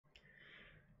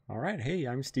All right, hey,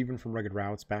 I'm Steven from Rugged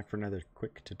Routes, back for another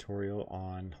quick tutorial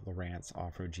on Lowrance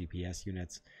Off Road GPS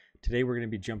units. Today we're going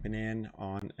to be jumping in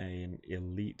on an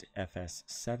Elite FS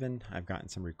 7. I've gotten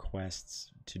some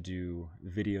requests to do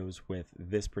videos with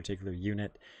this particular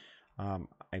unit.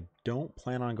 I don't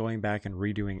plan on going back and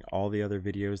redoing all the other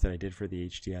videos that I did for the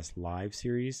HDS Live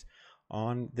series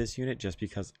on this unit, just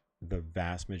because the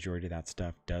vast majority of that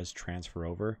stuff does transfer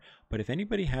over. But if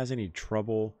anybody has any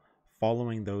trouble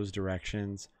following those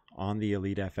directions on the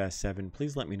Elite FS 7,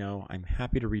 please let me know. I'm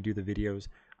happy to redo the videos.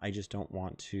 I just don't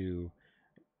want to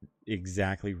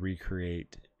exactly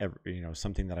recreate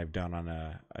something that I've done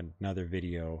on another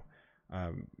video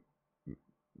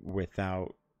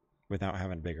without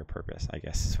having a bigger purpose, I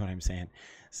guess is what I'm saying.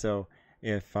 So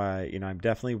if I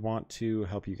definitely want to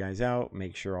help you guys out,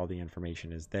 make sure all the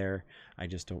information is there. I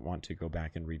just don't want to go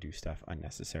back and redo stuff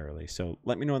unnecessarily. So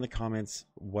let me know in the comments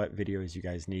what videos you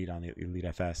guys need on the Elite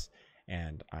FS,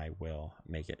 and I will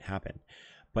make it happen.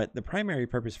 But the primary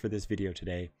purpose for this video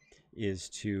today is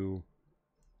to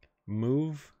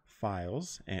move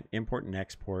files and import and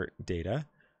export data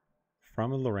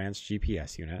from a Lowrance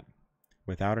GPS unit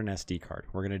without an SD card.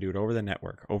 We're going to do it over the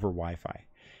network, over Wi-Fi.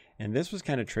 And this was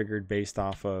kind of triggered based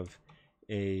off of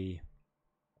a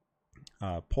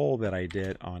poll that I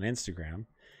did on Instagram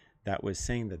that was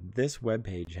saying that this web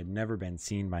page had never been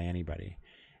seen by anybody,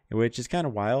 which is kind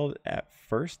of wild at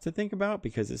first to think about,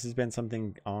 because this has been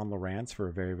something on Lowrance for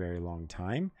a very, very long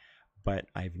time, but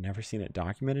I've never seen it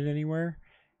documented anywhere,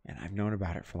 and I've known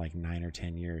about it for like 9 or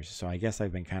 10 years. So I guess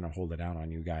I've been kind of holding out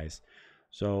on you guys.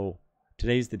 So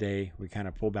today's the day we kind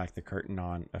of pull back the curtain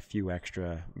on a few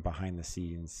extra behind the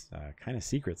scenes kind of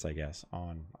secrets, I guess,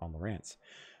 on Lowrance.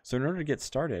 So in order to get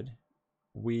started,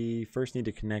 we first need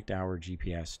to connect our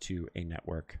GPS to a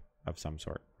network of some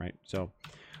sort, right? So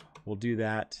we'll do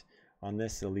that on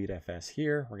this Elite FS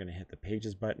here. We're going to hit the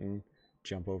Pages button,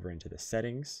 jump over into the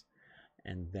settings,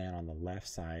 and then on the left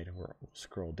side we'll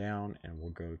scroll down and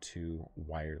we'll go to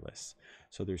wireless.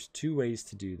 So there's two ways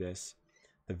to do this.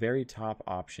 The very top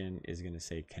option is going to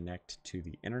say connect to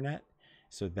the internet.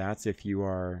 So that's if you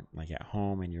are like at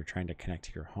home and you're trying to connect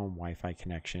to your home Wi-Fi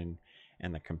connection,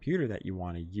 and the computer that you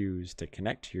want to use to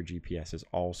connect to your GPS is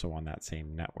also on that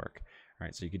same network. All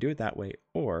right, so you could do it that way,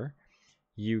 or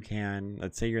you can,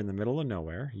 let's say you're in the middle of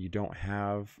nowhere, you don't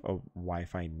have a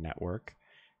Wi-Fi network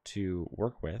to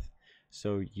work with,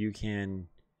 so you can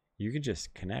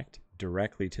just connect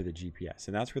directly to the GPS.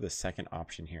 And that's where the second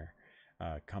option here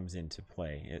comes into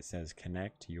play. It says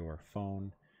connect your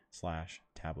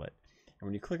phone/tablet. And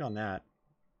when you click on that,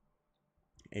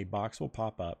 a box will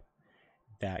pop up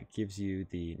that gives you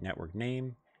the network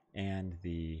name and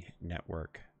the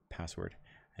network password.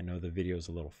 I know the video is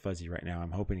a little fuzzy right now. I'm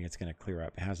hoping it's going to clear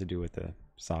up. It has to do with the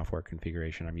software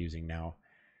configuration I'm using now.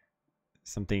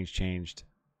 Some things changed.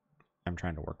 I'm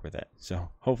trying to work with it. So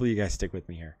hopefully you guys stick with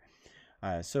me here.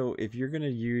 So if you're going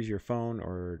to use your phone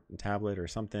or tablet or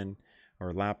something,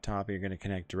 or laptop, you're going to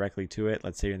connect directly to it.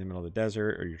 Let's say you're in the middle of the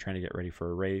desert, or you're trying to get ready for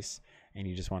a race and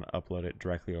you just want to upload it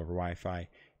directly over Wi-Fi,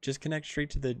 just connect straight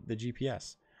to the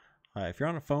GPS. If you're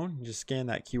on a phone, just scan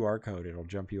that QR code. It'll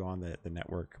jump you on the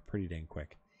network pretty dang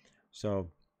quick.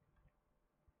 So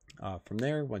from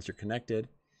there, once you're connected,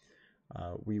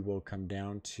 we will come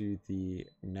down to the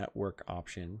network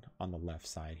option on the left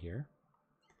side here.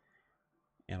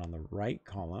 And on the right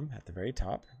column at the very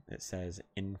top, it says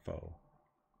info.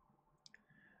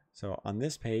 So on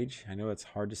this page, I know it's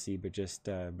hard to see, but just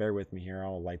bear with me here.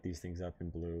 I'll light these things up in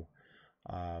blue.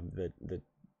 The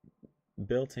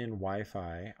built-in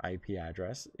Wi-Fi IP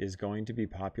address is going to be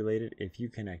populated if you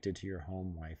connected to your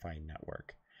home Wi-Fi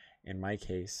network. In my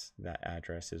case, that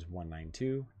address is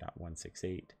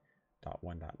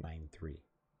 192.168.1.93.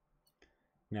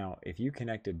 Now, if you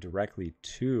connected directly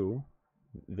to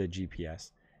the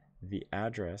GPS, the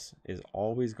address is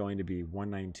always going to be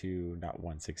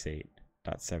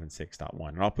 192.168.76.1.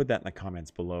 And I'll put that in the comments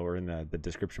below, or in the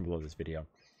description below this video.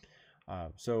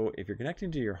 So if you're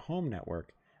connecting to your home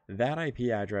network, that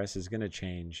IP address is going to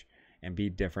change and be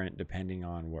different depending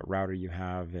on what router you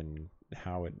have and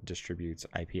how it distributes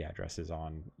IP addresses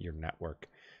on your network.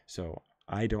 So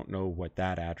I don't know what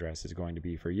that address is going to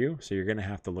be for you, so you're going to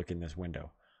have to look in this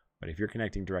window. But if you're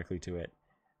connecting directly to it,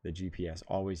 the GPS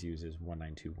always uses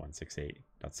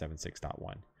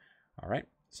 192.168.76.1. All right,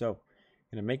 so I'm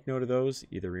going to make note of those,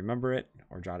 either remember it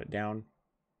or jot it down,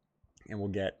 and we'll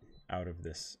get out of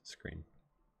this screen.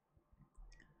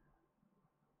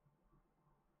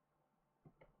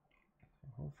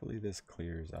 Hopefully this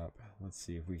clears up. Let's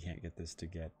see if we can't get this to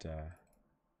get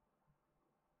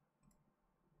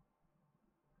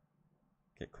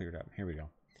cleared up. Here we go.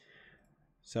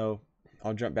 So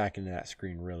I'll jump back into that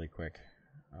screen really quick.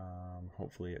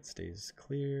 Hopefully it stays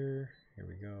clear. Here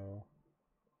we go.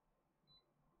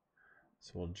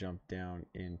 So we'll jump down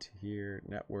into here,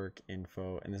 network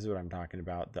info, and this is what I'm talking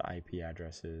about, the IP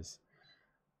addresses.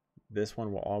 This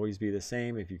one will always be the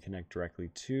same if you connect directly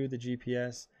to the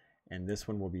GPS, and this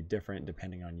one will be different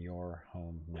depending on your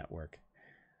home network.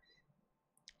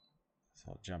 So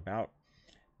I'll jump out.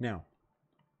 Now,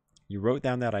 you wrote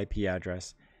down that IP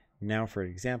address. Now, for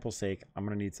example's sake, I'm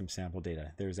going to need some sample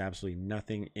data. There's absolutely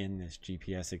nothing in this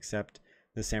GPS except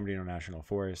the San Bernardino National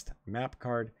Forest map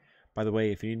card. By the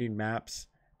way, if you need maps,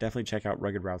 definitely check out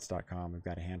ruggedroutes.com. We've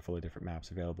got a handful of different maps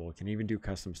available. We can even do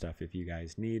custom stuff if you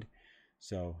guys need.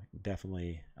 So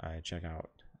definitely check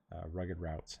out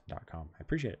ruggedroutes.com. I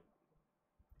appreciate it.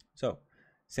 So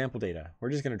sample data. We're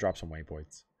just going to drop some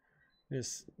waypoints.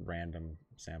 Just random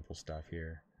sample stuff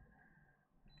here.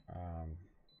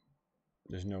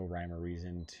 There's no rhyme or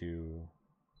reason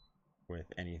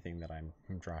with anything that I'm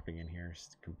dropping in here.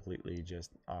 It's completely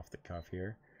just off the cuff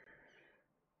here.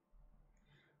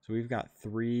 So we've got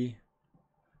 3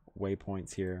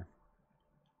 waypoints here.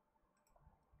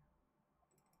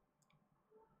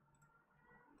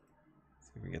 Let's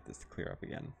see if we can get this to clear up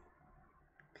again.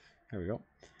 There we go.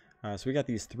 So we got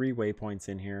these 3 waypoints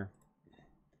in here,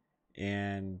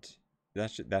 and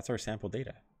that's our sample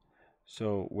data.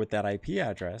 So with that IP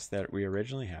address that we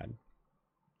originally had,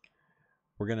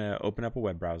 we're going to open up a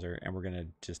web browser and we're going to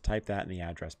just type that in the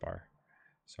address bar.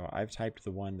 So I've typed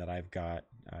the one that I've got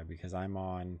because I'm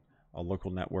on a local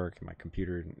network and my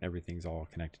computer and everything's all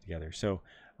connected together. So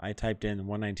I typed in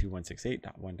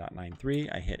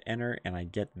 192.168.1.93. I hit enter and I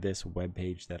get this web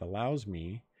page that allows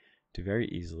me to very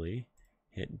easily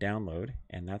hit download,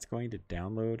 and that's going to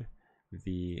download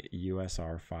the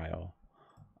USR file.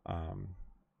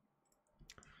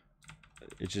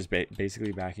 It's just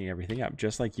basically backing everything up.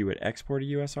 Just like you would export a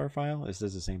USR file, this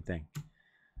does the same thing.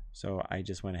 So I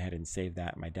just went ahead and saved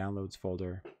that in my downloads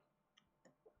folder.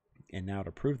 And now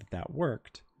to prove that that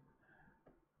worked,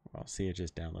 well, see, it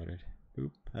just downloaded.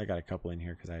 Oop, I got a couple in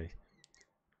here because I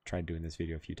tried doing this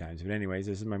video a few times. But anyways,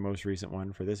 this is my most recent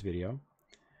one for this video.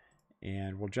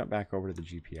 And we'll jump back over to the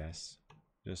GPS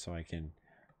just so I can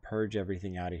purge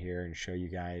everything out of here and show you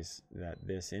guys that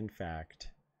this, in fact,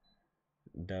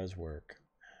 does work.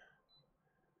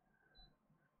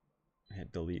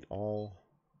 Hit delete all.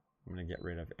 I'm going to get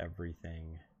rid of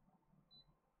everything.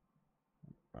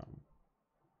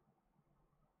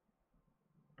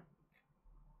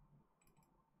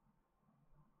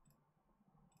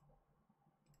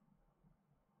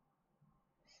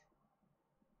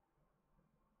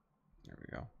 There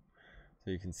we go.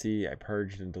 So you can see I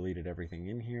purged and deleted everything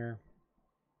in here.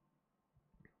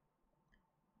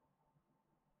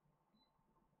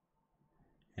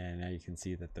 And now you can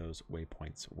see that those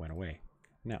waypoints went away.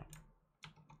 Now,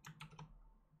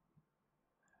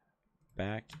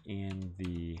 back in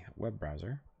the web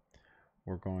browser,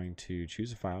 we're going to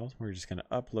choose a file. We're just going to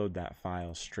upload that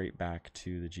file straight back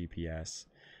to the GPS.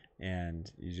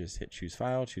 And you just hit choose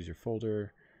file, choose your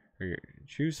folder, or your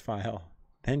choose file,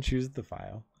 then choose the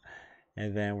file.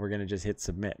 And then we're going to just hit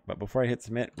submit. But before I hit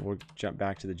submit, we'll jump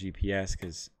back to the GPS,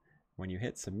 because when you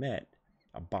hit submit,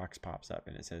 a box pops up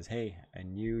and it says, hey, a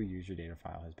new user data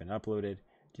file has been uploaded.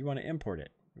 Do you want to import it?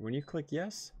 When you click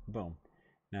yes, boom.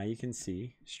 Now you can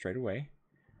see straight away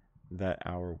that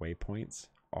our waypoints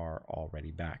are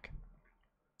already back.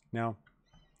 Now,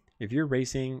 if you're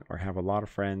racing or have a lot of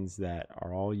friends that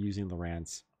are all using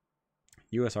Lowrance,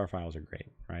 USR files are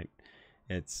great, right?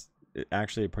 It's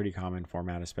actually a pretty common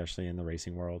format, especially in the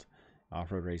racing world,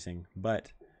 off-road racing.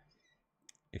 But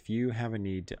if you have a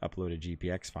need to upload a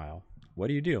GPX file, what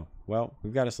do? Well,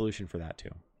 we've got a solution for that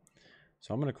too.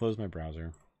 So I'm going to close my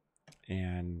browser,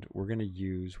 and we're going to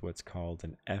use what's called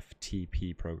an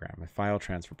FTP program, a file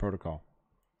transfer protocol.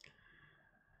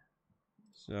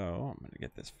 So I'm going to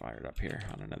get this fired up here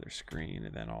on another screen,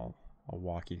 and then I'll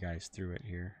walk you guys through it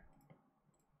here.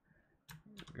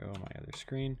 There we go, my other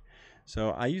screen.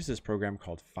 So I use this program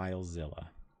called FileZilla,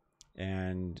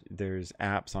 and there's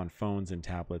apps on phones and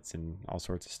tablets and all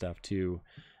sorts of stuff to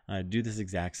do this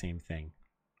exact same thing.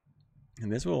 And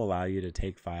this will allow you to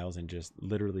take files and just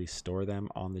literally store them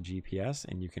on the GPS,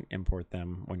 and you can import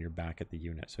them when you're back at the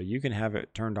unit. So you can have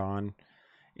it turned on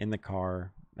in the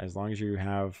car as long as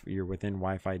you're within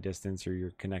Wi-Fi distance or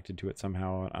you're connected to it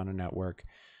somehow on a network.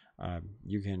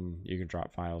 You can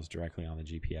drop files directly on the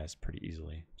GPS pretty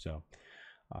easily. So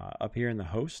up here in the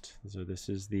host, so this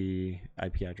is the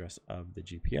IP address of the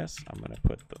GPS. I'm going to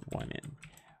put the one in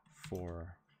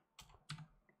for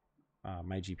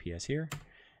my GPS here.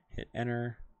 Hit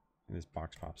enter, and this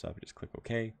box pops up. Just click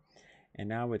OK, and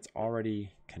now it's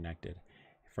already connected.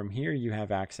 From here, you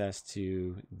have access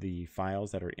to the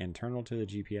files that are internal to the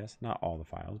GPS, not all the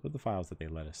files, but the files that they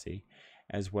let us see,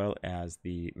 as well as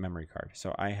the memory card.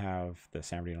 So I have the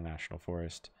San Bernardino National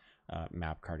Forest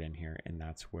map card in here, and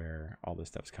that's where all this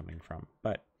stuff's coming from.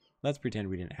 But let's pretend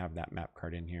we didn't have that map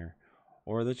card in here.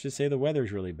 Or let's just say the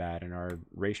weather's really bad and our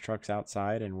race truck's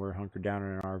outside and we're hunkered down in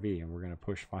an RV and we're going to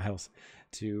push files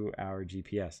to our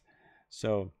GPS.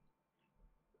 So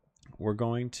we're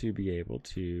going to be able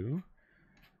to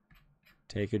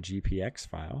take a GPX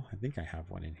file. I think I have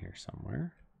one in here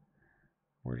somewhere.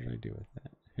 Where did I do with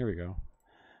that? Here we go.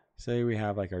 Say we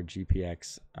have like our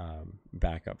GPX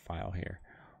backup file here.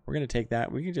 We're going to take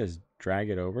that. We can just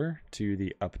drag it over to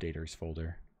the updaters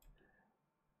folder.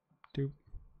 Doop.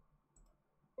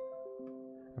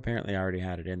 Apparently I already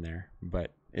had it in there,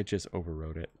 but it just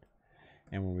overwrote it.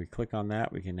 And when we click on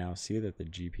that, we can now see that the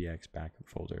GPX backup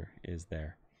folder is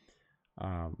there.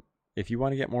 If you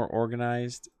want to get more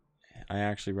organized, I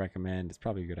actually recommend, it's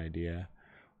probably a good idea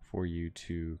for you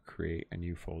to create a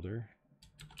new folder.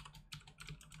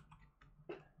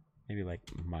 Maybe like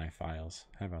My Files.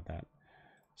 How about that?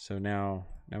 So now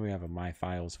we have a My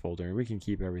Files folder, and we can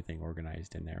keep everything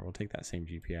organized in there. We'll take that same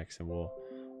GPX and we'll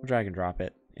drag and drop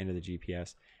it into the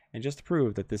GPS. And just to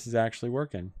prove that this is actually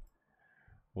working,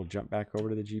 we'll jump back over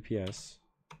to the GPS.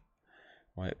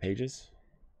 We'll hit Pages.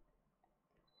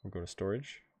 We'll go to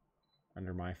Storage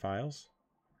under My Files.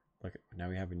 Look, now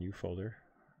we have a new folder.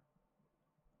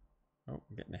 Oh,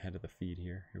 I'm getting ahead of the feed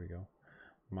here. Here we go.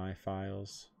 My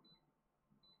Files.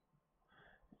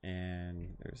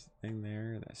 And there's a thing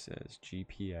there that says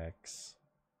GPX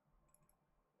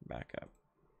backup.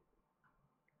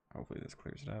 Hopefully this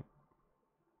clears it up.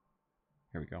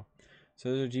 Here we go.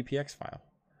 So there's a GPX file.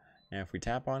 And if we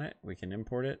tap on it, we can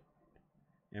import it.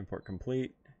 Import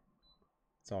complete.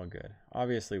 It's all good.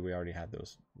 Obviously, we already had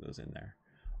those in there.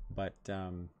 But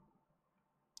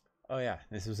oh yeah,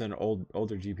 this was an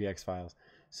older GPX files.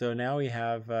 So now we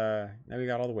have now we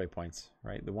got all the waypoints,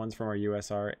 right? The ones from our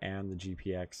USR and the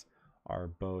GPX are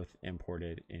both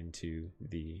imported into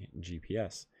the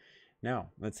GPS. Now,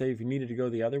 let's say if you needed to go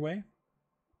the other way,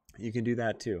 you can do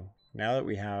that too. Now that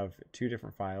we have two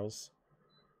different files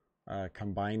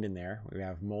combined in there, we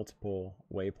have multiple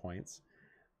waypoints.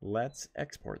 Let's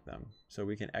export them. So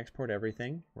we can export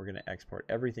everything. We're going to export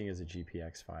everything as a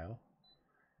GPX file.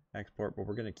 Export, but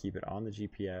we're going to keep it on the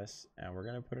GPS, and we're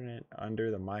going to put it in under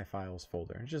the My Files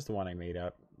folder. It's just the one I made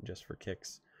up just for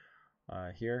kicks.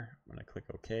 Here, I'm going to click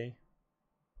OK.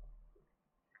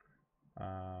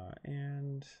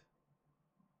 And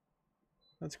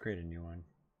let's create a new one.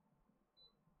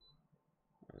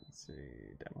 Let's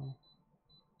see, demo.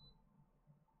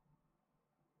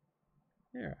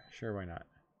 Yeah, sure, why not?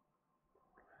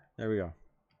 There we go.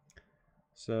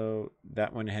 So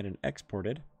that went ahead and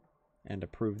exported. And to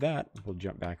prove that, we'll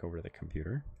jump back over to the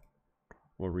computer.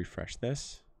 We'll refresh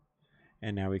this.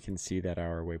 And now we can see that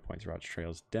our Waypoint Routes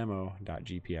Trails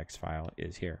demo.gpx file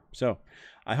is here. So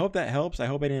I hope that helps. I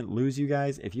hope I didn't lose you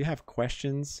guys. If you have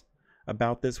questions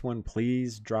about this one,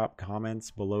 please drop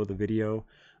comments below the video.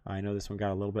 I know this one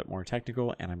got a little bit more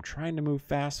technical, and I'm trying to move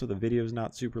fast so the video is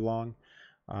not super long.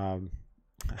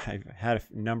 I've had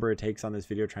a number of takes on this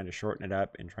video trying to shorten it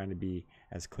up and trying to be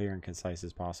as clear and concise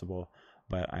as possible,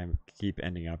 but I keep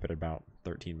ending up at about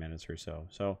 13 minutes or so.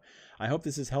 So I hope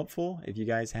this is helpful. If you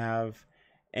guys have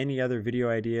any other video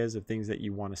ideas of things that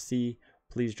you want to see,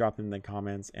 please drop them in the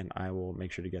comments and I will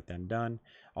make sure to get them done.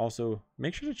 Also,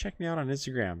 make sure to check me out on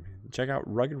Instagram. Check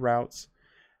out Rugged Routes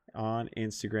on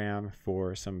Instagram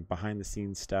for some behind the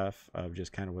scenes stuff of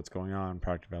just kind of what's going on,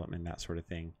 product development, that sort of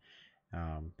thing.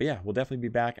 But yeah, we'll definitely be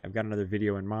back. I've got another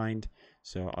video in mind,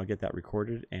 so I'll get that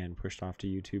recorded and pushed off to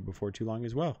YouTube before too long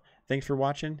as well. Thanks for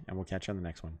watching, and we'll catch you on the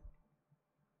next one.